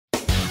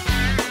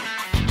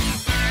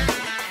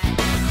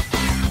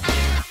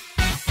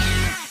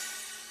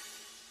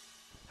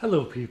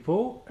Hello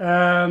people,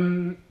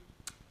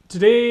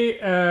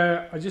 today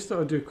I just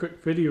thought I'd do a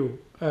quick video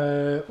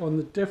on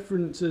the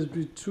differences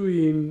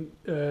between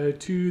the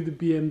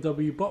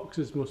BMW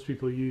boxes most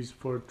people use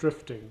for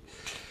drifting.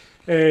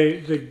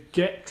 The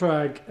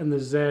Getrag and the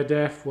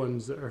ZF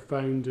ones that are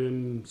found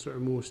in sort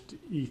of most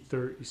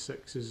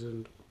E36s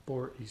and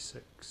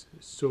 46s.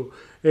 So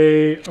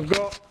I've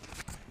got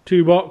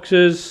two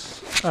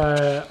boxes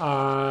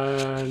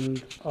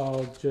and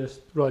I'll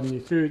just run you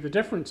through the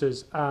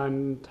differences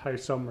and how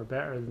some are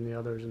better than the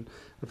others and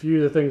a few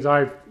of the things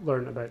I've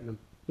learned about them.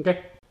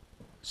 Okay,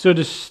 so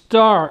to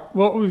start,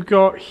 what we've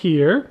got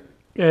here,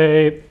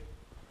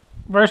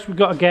 first we've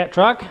got a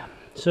Getrag.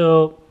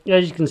 So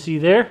as you can see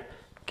there,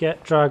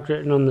 Getrag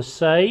written on the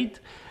side,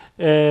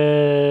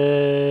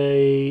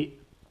 and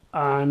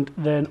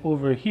then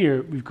over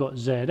here we've got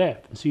ZF.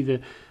 And see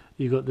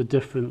you've got the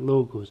different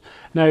logos.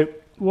 Now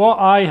what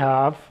I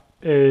have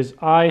is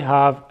I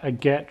have a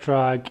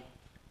Getrag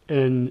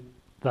in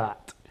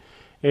that.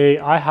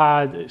 I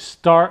had it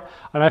start,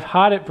 and I've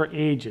had it for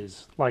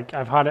ages. Like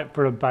I've had it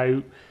for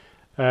about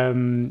a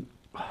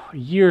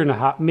year and a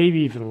half, maybe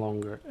even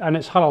longer. And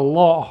it's had a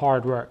lot of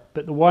hard work.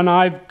 But the one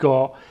I've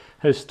got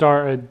has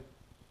started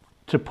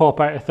to pop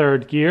out of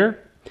third gear.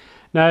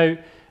 Now,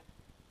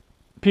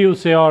 people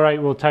say, all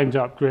right, well, time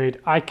to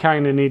upgrade. I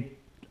kind of need,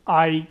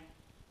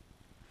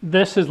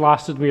 this has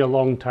lasted me a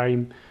long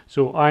time.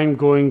 So I'm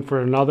going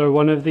for another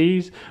one of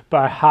these, but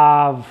I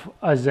have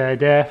a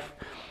ZF,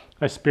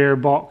 a spare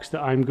box that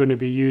I'm going to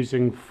be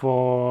using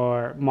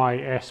for my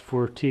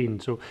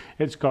S14. So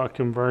it's got a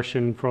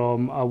conversion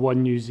from a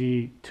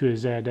 1UZ to a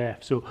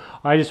ZF. So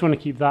I just want to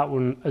keep that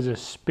one as a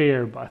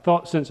spare, but I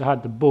thought since I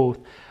had the both,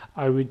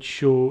 I would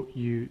show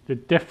you the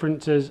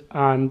differences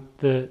and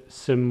the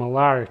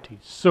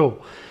similarities.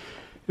 So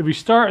if we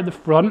start at the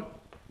front,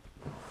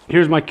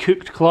 here's my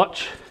cooked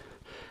clutch.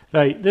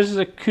 Right, this is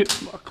a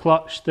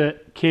clutch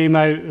that came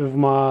out of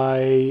my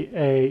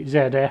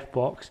ZF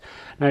box.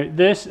 Now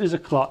this is a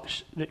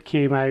clutch that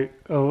came out,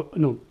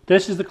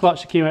 this is the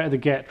clutch that came out of the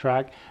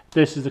Getrag.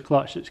 This is the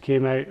clutch that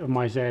came out of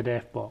my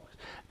ZF box.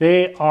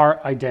 They are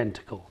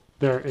identical.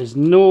 There is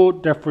no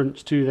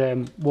difference to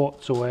them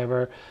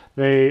whatsoever.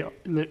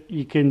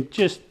 You can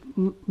just,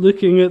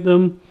 looking at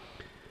them,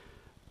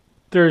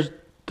 there's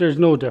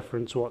no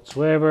difference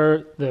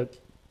whatsoever. The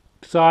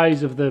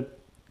size of the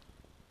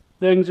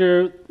things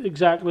are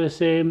exactly the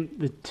same.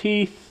 The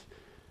teeth,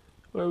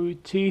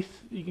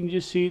 you can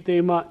just see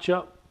they match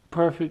up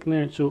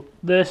perfectly. So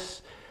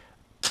this,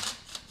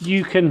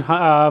 you can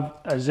have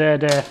a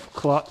ZF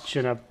clutch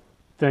and a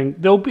thing.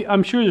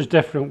 I'm sure there's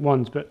different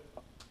ones, but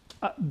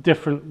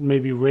different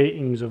maybe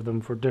ratings of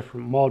them for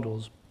different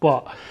models.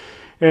 But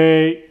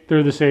they're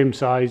the same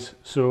size,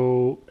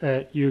 so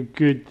you're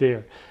good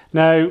there.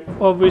 Now,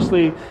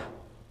 obviously,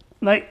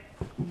 like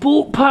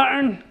bolt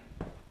pattern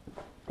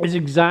is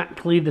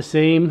exactly the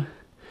same.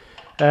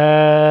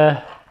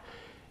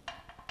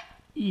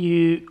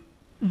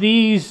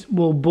 These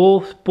will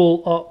both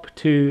bolt up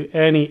to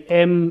any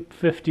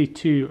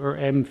M52 or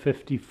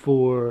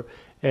M54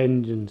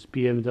 engines,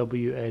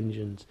 BMW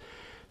engines.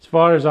 As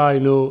far as I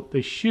know,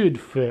 they should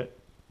fit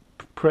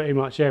pretty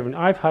much everything.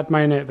 I've had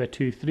mine out of a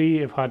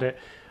 2.3. I've had it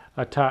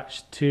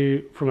attached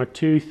to from a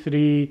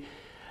 2.3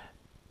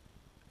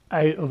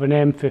 out of an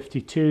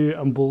M52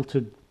 and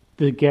bolted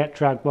the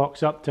Getrag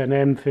box up to an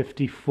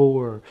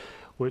M54,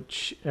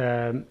 which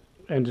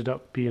ended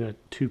up being a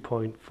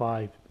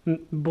 2.5.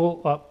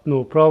 Bolt up,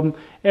 no problem.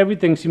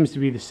 Everything seems to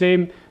be the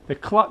same. The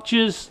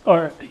clutches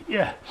are,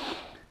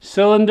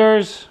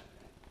 cylinders.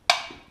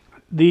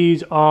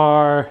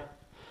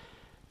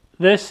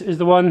 This is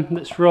the one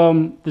that's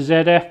from the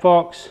ZF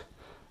box,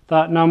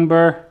 that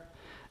number.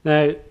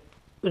 Now,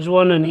 there's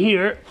one in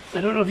here. I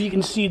don't know if you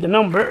can see the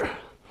number.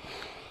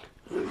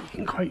 You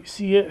can quite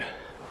see it,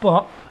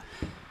 but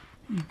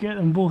you get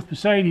them both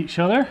beside each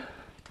other.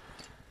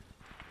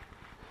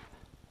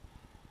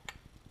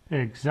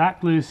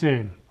 Exactly the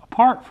same,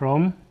 apart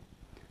from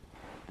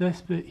this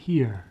bit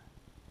here.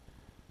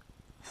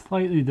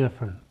 Slightly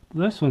different.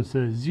 This one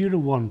says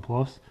 01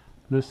 plus,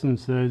 this one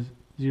says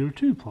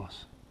 02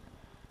 plus.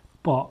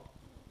 But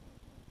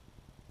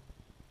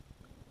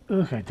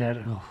look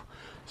identical.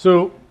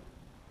 So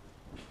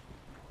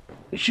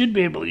you should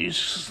be able to use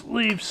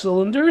sleeve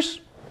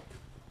cylinders.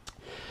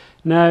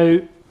 Now,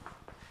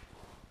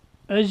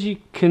 as you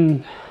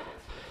can,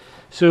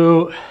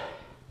 so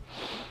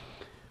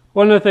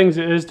one of the things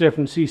that is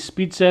different, see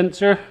speed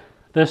sensor,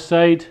 this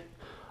side,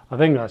 I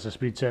think that's a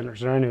speed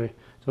sensor anyway.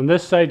 So on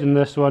this side and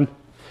this one,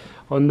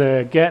 on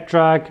the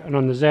Getrag and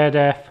on the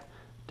ZF,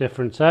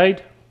 different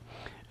side.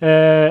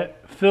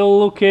 Fill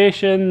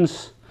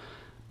locations,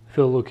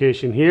 fill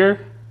location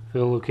here,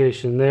 fill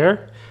location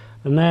there,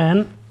 and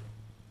then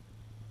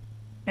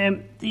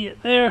empty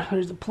it there.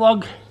 There's the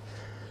plug.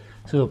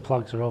 So the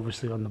plugs are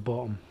obviously on the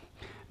bottom.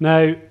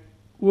 Now,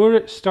 where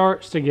it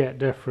starts to get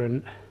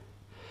different,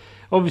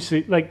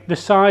 obviously, like the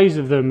size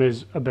of them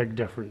is a big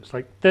difference.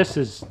 Like this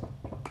is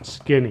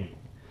skinny,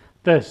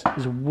 this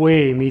is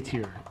way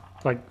meatier.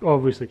 Like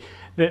obviously,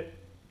 the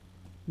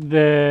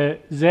The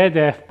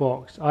ZF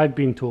box, I've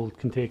been told,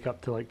 can take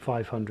up to like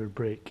 500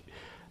 brake.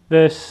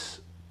 This,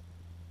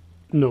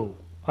 no.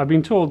 I've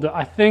been told that,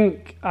 I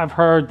think I've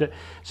heard that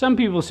some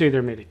people say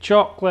they're made of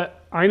chocolate.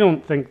 I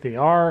don't think they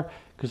are,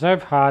 because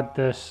I've had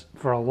this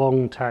for a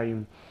long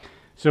time.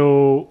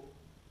 So,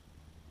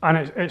 and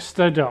it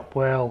stood up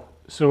well.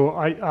 So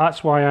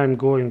that's why I'm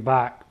going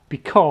back,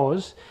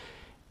 because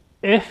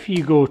if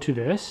you go to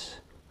this,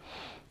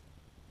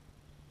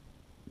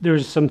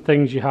 there's some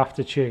things you have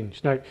to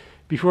change. Now,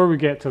 before we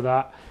get to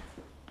that,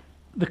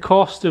 the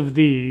cost of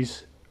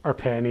these are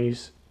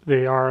pennies.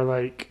 They are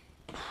like,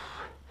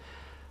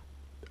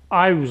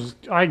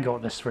 I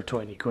got this for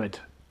 20 quid,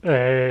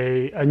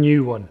 a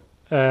new one.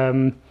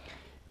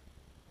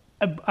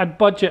 I'd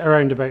budget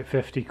around about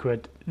 50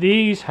 quid.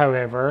 These,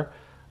 however,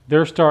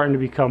 they're starting to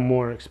become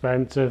more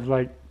expensive,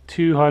 like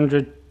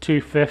 200,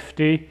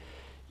 250.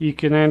 You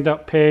can end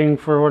up paying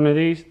for one of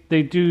these.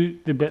 They do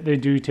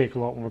take a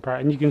lot more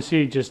part, and you can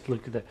see, just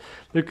look at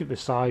the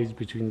size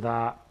between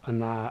that,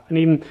 and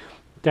even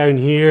down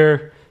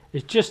here,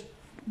 it's just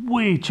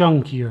way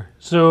chunkier.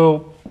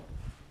 So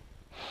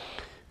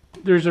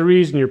there's a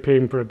reason you're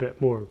paying for a bit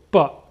more.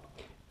 But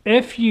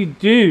if you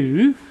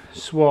do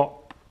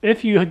swap,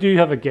 if you do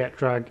have a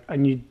Getrag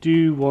and you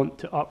do want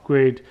to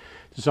upgrade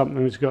to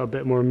something that's got a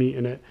bit more meat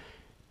in it,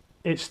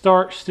 it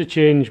starts to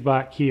change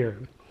back here.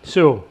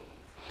 So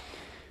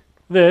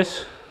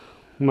this,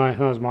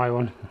 that's my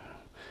one.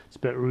 It's a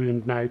bit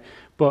ruined now,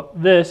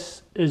 but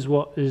this is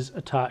what is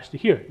attached to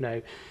here.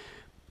 Now,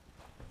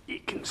 you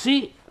can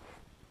see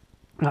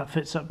that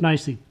fits up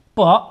nicely,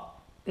 but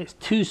it's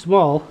too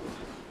small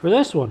for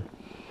this one.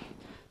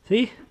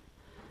 See?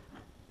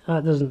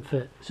 That doesn't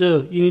fit.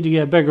 So you need to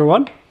get a bigger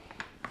one.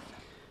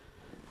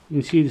 You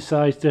can see the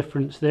size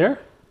difference there.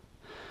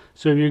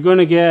 So if you're going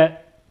to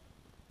get,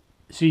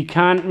 so you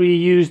can't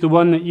reuse the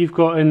one that you've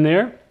got in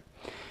there.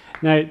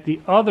 Now the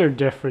other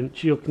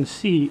difference you can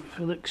see, if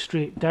you look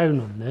straight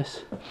down on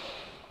this,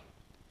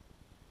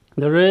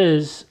 there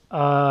is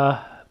a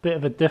bit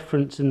of a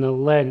difference in the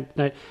length.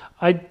 Now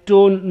I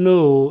don't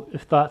know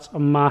if that's a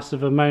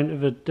massive amount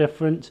of a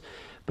difference,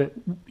 but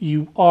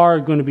you are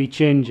going to be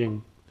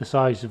changing the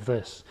size of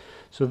this.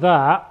 So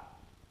that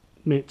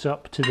mates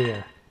up to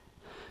there.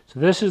 So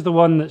this is the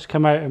one that's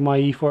come out of my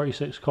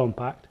E46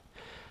 compact.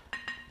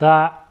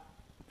 That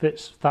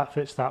fits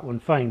that one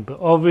fine, but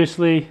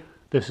obviously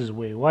this is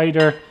way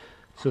wider,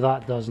 so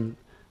that doesn't.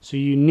 So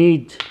you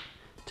need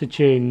to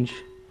change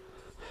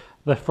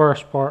the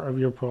first part of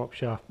your prop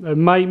shaft. It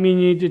might mean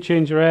you need to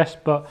change the rest,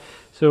 but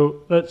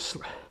so that's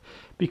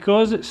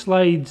because it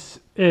slides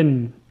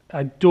in.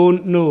 I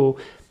don't know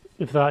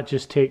if that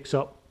just takes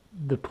up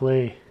the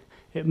play.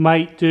 It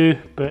might do,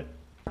 but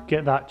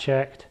get that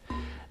checked.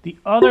 The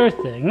other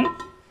thing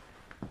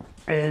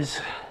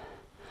is,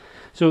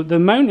 so the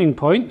mounting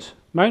points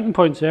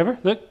ever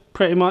look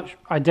pretty much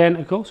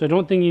identical, so I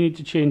don't think you need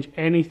to change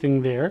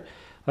anything there.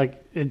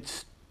 Like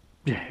it's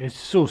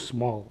so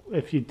small.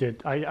 If you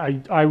did,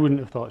 I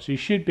wouldn't have thought. So you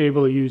should be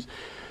able to use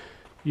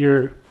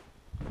your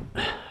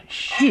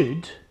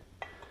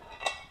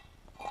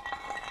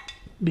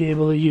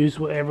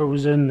whatever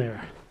was in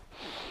there.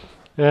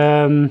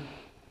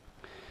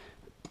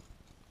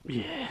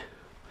 Yeah.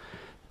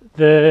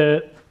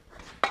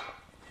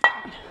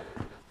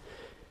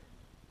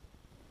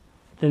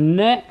 The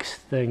next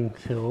thing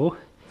though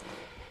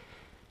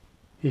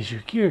is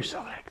your gear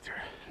selector.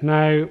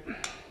 Now,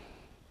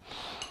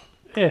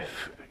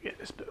 if I get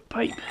this bit of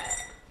pipe,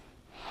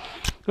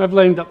 I've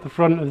lined up the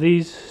front of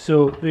these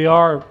so they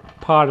are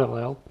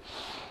parallel.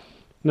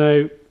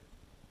 Now,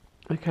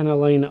 I kind of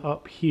line it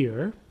up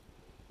here.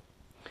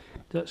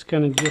 That's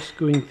kind of just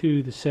going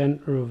through the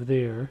center of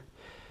there.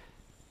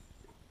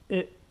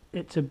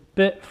 It's a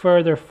bit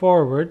further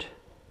forward.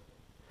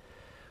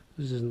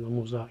 This isn't the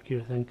mosaic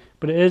gear thing,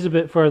 but it is a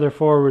bit further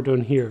forward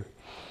on here.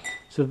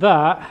 So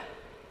that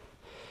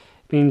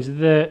means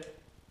that,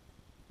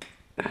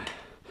 I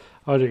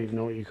don't even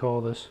know what you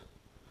call this,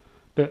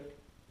 but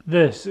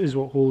this is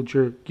what holds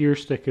your gear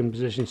stick in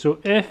position. So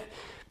if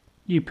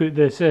you put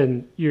this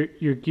in, your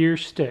gear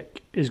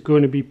stick is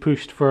going to be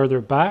pushed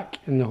further back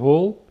in the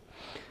hole.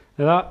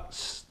 Now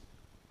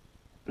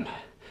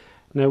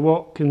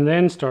what can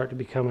then start to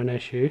become an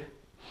issue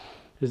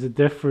is the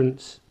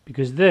difference,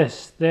 because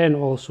this then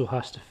also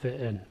has to fit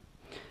in.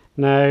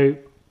 Now,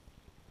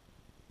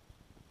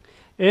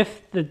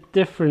 if the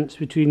difference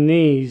between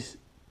these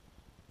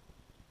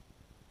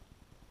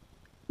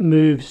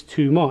moves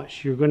too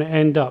much, you're going to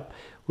end up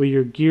with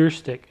your gear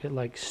stick at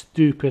like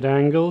stupid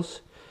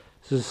angles.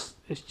 So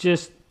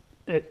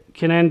it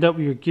can end up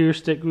with your gear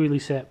stick really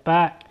set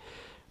back,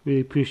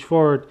 really pushed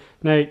forward.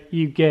 Now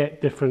you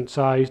get different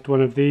sized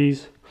one of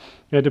these.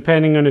 Now,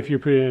 depending on if you're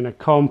putting in a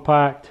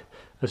compact,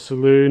 a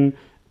saloon,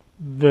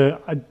 the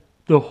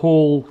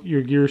hole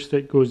your gear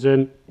stick goes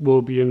in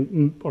will be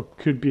in, or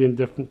could be in,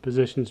 different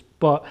positions.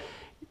 But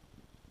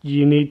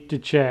you need to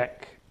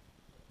check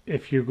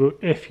if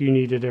you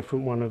need a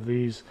different one of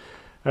these.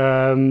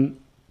 Like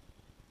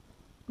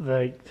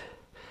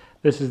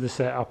This is the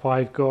setup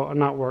I've got,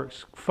 and that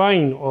works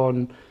fine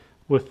on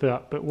with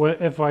that. But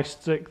if I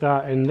stick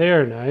that in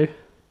there now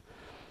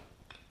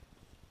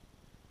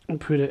and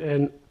put it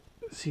in,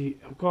 see,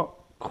 I've got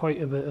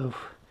quite a bit of,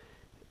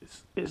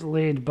 it's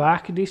laid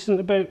back a decent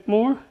amount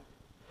more.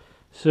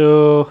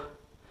 So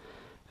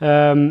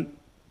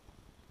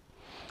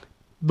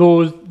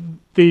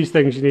these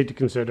things you need to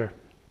consider.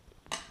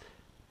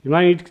 You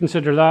might need to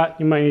consider that,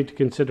 you might need to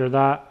consider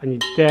that, and you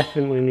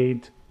definitely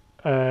need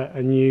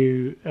a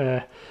new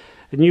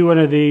one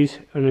of these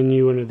and a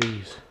new one of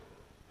these.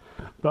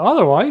 But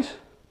otherwise,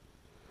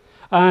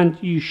 and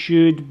you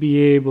should be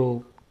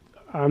able,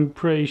 I'm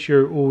pretty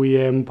sure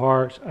OEM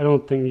parts, I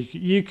don't think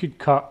you could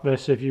cut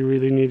this if you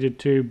really needed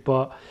to,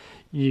 but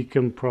you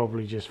can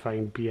probably just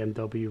find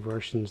BMW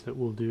versions that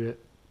will do it.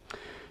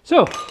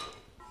 So,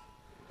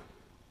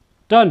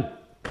 done.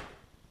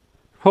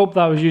 Hope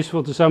that was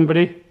useful to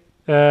somebody.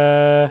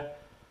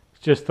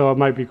 Just thought it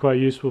might be quite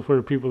useful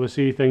for people to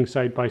see things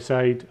side by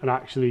side and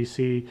actually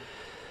see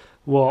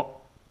what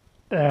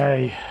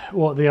they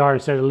are,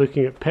 instead of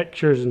looking at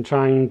pictures and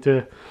trying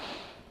to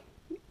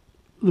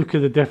look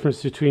at the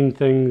difference between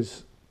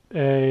things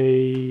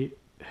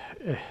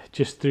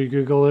just through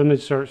Google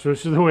image search,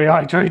 which is the way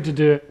I tried to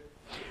do it.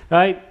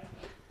 Right,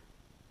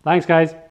 thanks guys.